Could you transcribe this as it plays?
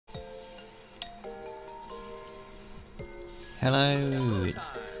Hello,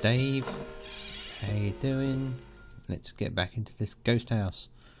 it's Dave. How you doing? Let's get back into this ghost house.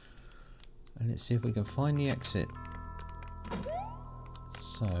 And let's see if we can find the exit.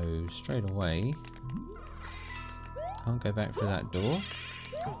 So, straight away, can't go back through that door.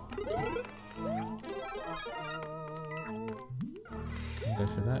 Can't go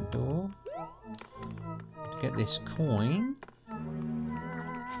through that door. To get this coin,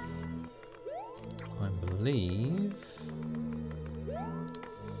 I believe,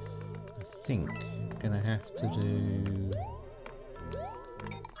 I think I'm gonna have to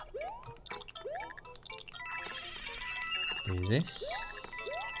do this.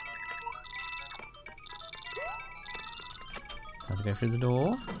 Have to go through the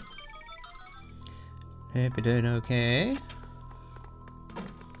door. Hope you're doing okay.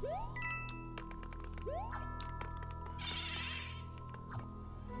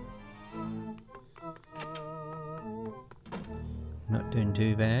 Not doing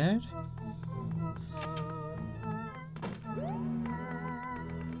too bad.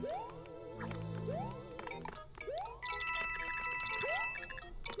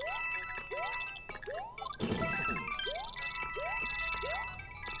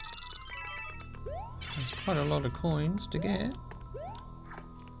 There's quite a lot of coins to get.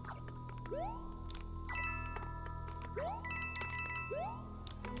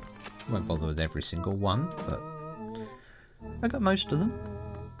 Won't bother with every single one, but I got most of them.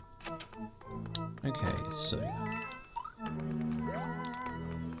 Okay, so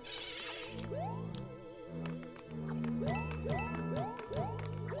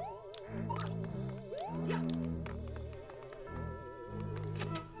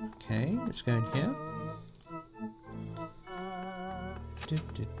okay, let's go in here.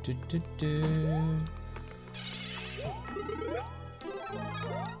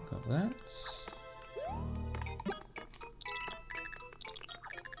 Got that.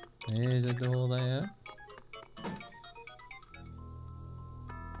 There's a door there.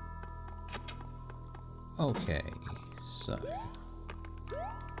 Okay, so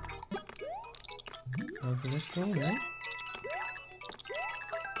over this door then.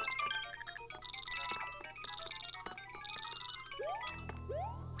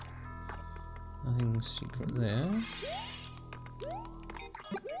 Nothing secret there.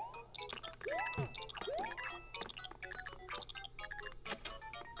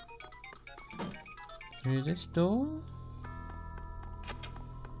 Through this door.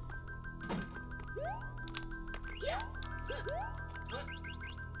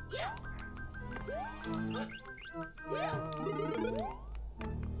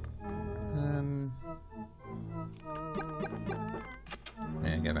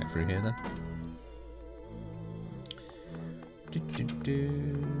 Yeah, go back through here then.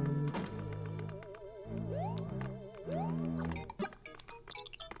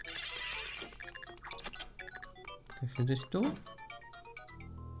 Go through this door.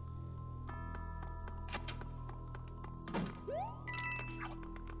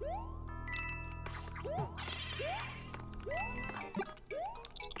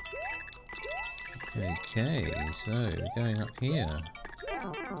 Okay, so going up here.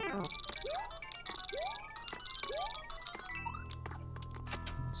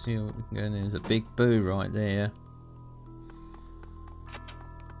 Let's see what we can go in. There's a big boo right there.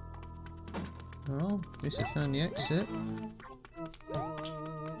 Oh, at least I found the exit.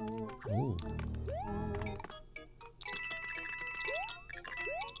 Ooh.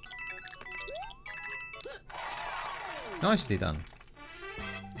 Nicely done.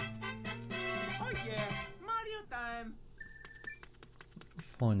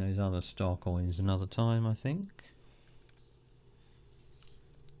 Find those other star coins another time, I think.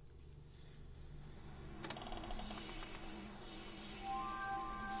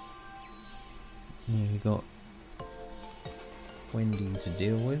 Yeah, we got Wendy to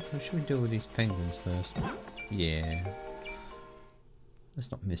deal with. Or should we deal with these penguins first? Yeah.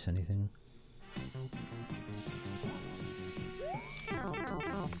 Let's not miss anything.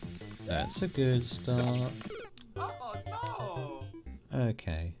 That's a good start.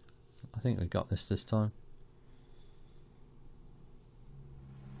 Okay, I think we got this time.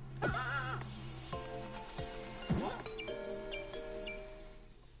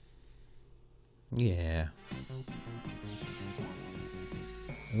 Yeah.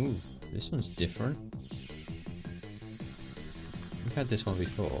 Ooh, this one's different. We've had this one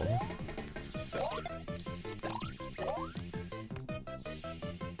before.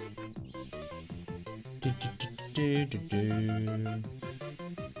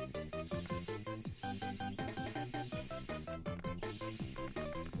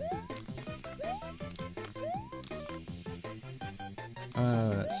 Oh,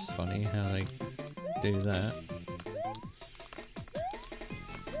 that's funny how they do that.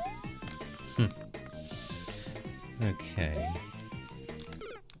 Okay.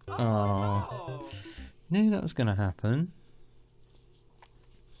 Oh, knew that was going to happen.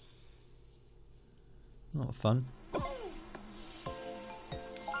 Not fun.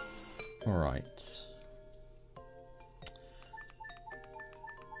 Alright.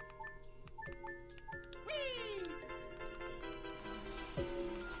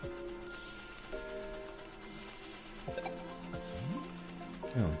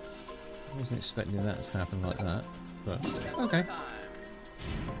 Oh, I wasn't expecting that to happen like that, but okay.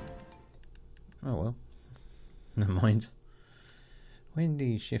 Oh well. Never mind.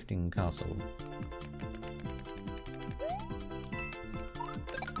 Windy shifting castle.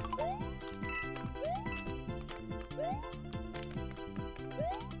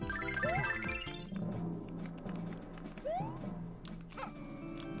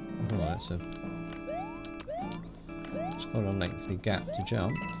 Oh, that's it's quite a lengthy gap to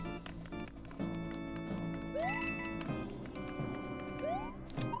jump.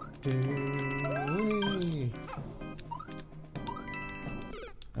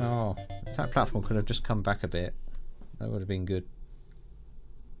 Oh, if that platform could have just come back a bit, that would have been good.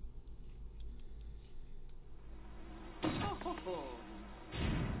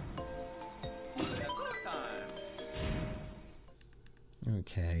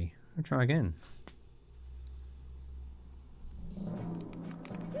 Okay, I'll try again.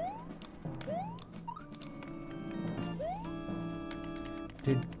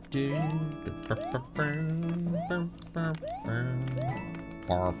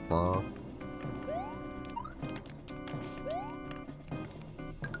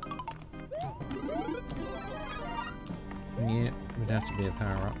 Yeah, would have to be a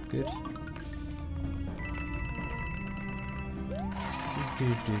power up. Good.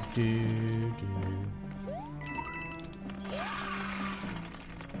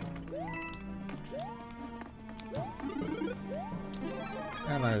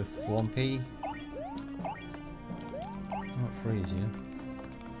 Hello, Thwompy. Not freeze you.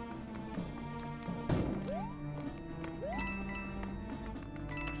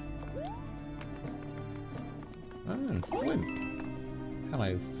 Oh, and Thwimp. Hello,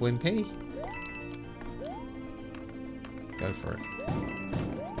 Thwimpy. Go for it.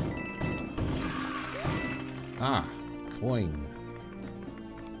 Ah, coin.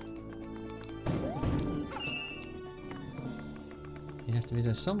 You have to be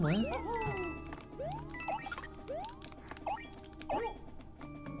there somewhere. I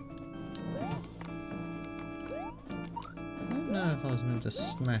don't know if I was meant to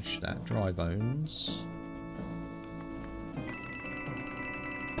smash that dry bones.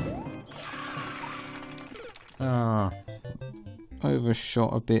 Ah,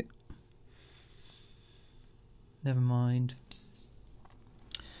 overshot a bit. Never mind.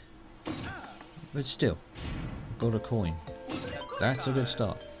 But still, got a coin. That's a good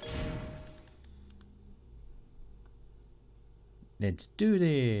start. Let's do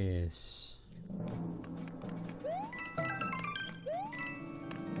this.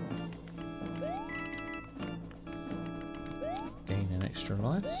 Gain an extra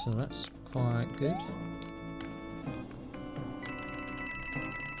life, so that's quite good.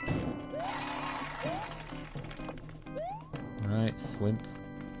 Right, Thwimp.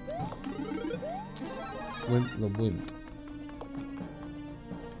 Thwimp the wimp.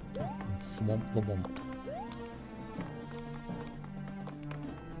 Thwomp the womp.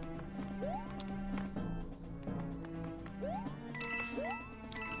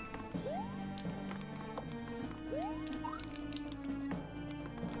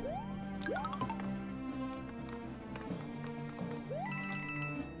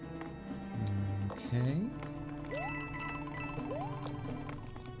 Okay.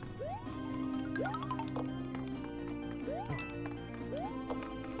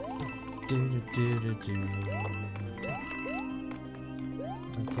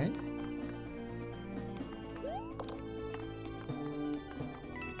 Okay.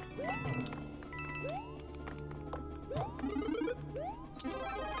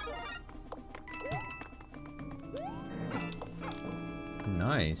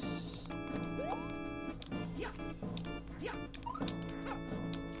 Nice.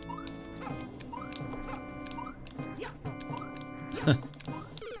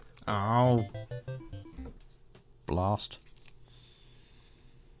 Ow. Blast.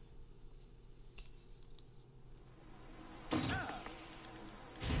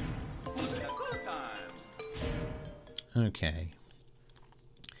 Okay.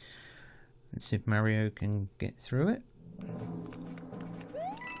 Let's see if Mario can get through it.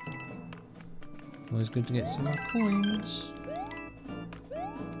 Always good to get some more coins.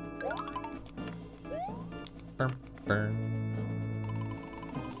 Burr, burr.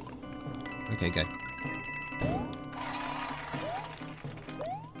 Okay, go.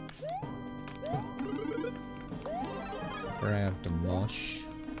 Grab the mosh.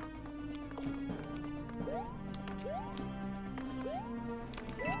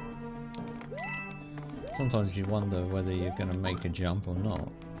 Sometimes you wonder whether you're going to make a jump or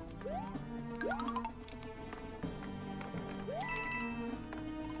not.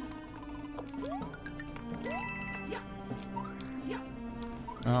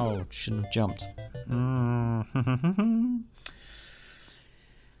 Oh, shouldn't have jumped.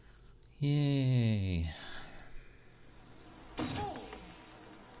 Yay.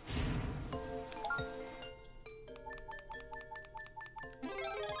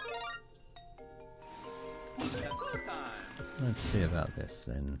 Let's see about this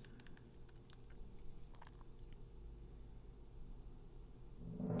then.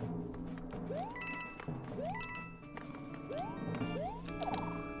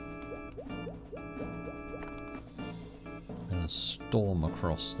 I'm gonna storm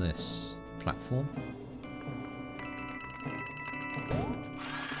across this platform.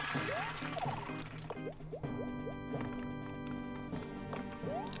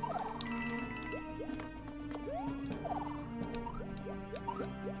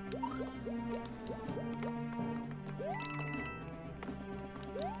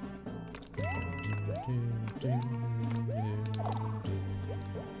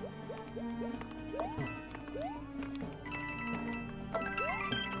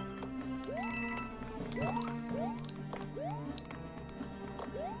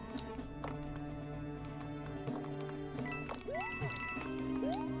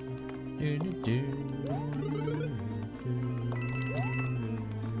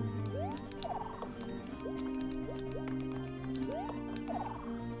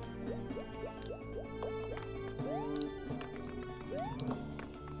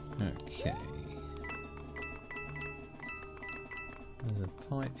 Okay. There's a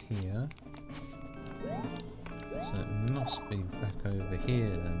pipe here. So it must be back over here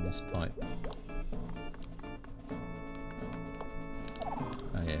then, this pipe.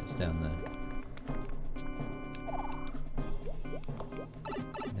 Oh yeah, it's down there.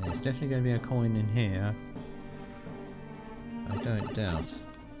 There's definitely going to be a coin in here. I don't doubt.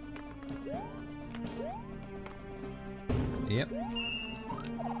 Yep.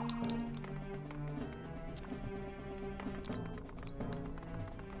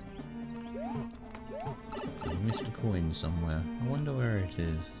 I missed a coin somewhere. I wonder where it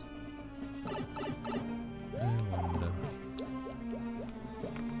is. I wonder.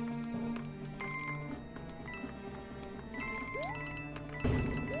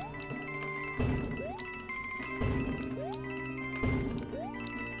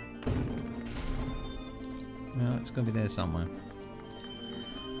 Well, it's got to be there somewhere.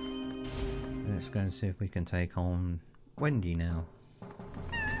 Let's go and see if we can take on Wendy now.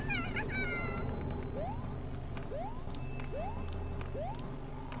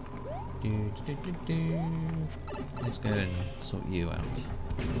 Let's go and sort you out.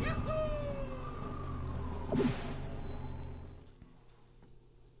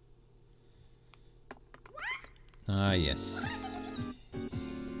 Ah, yes.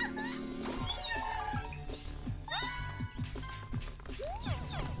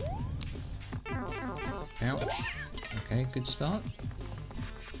 Ouch. Okay, good start.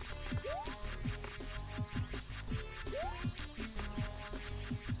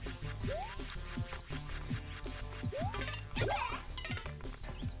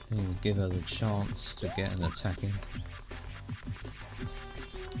 And give her the chance to get an attack in.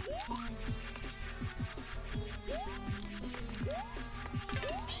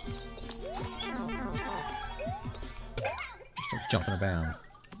 Stop jumping about.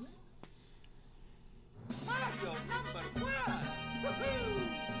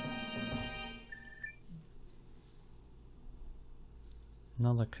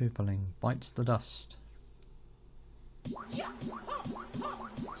 Another Koopaling bites the dust.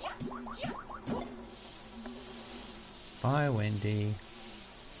 Bye, Wendy.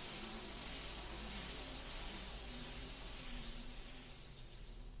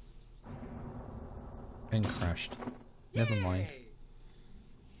 And crashed. Never mind.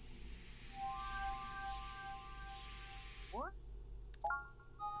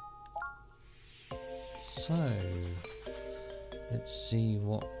 So, let's see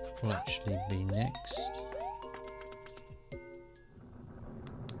what will actually be next.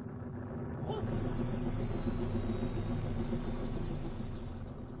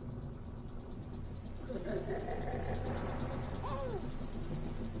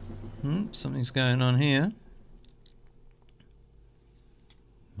 Something's going on here.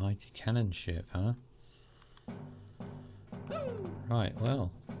 Mighty cannon ship, huh? Right,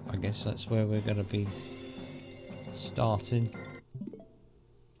 well, I guess that's where we're going to be starting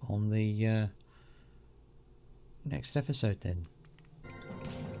on the next episode then.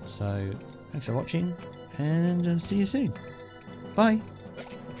 So, thanks for watching, and see you soon. Bye!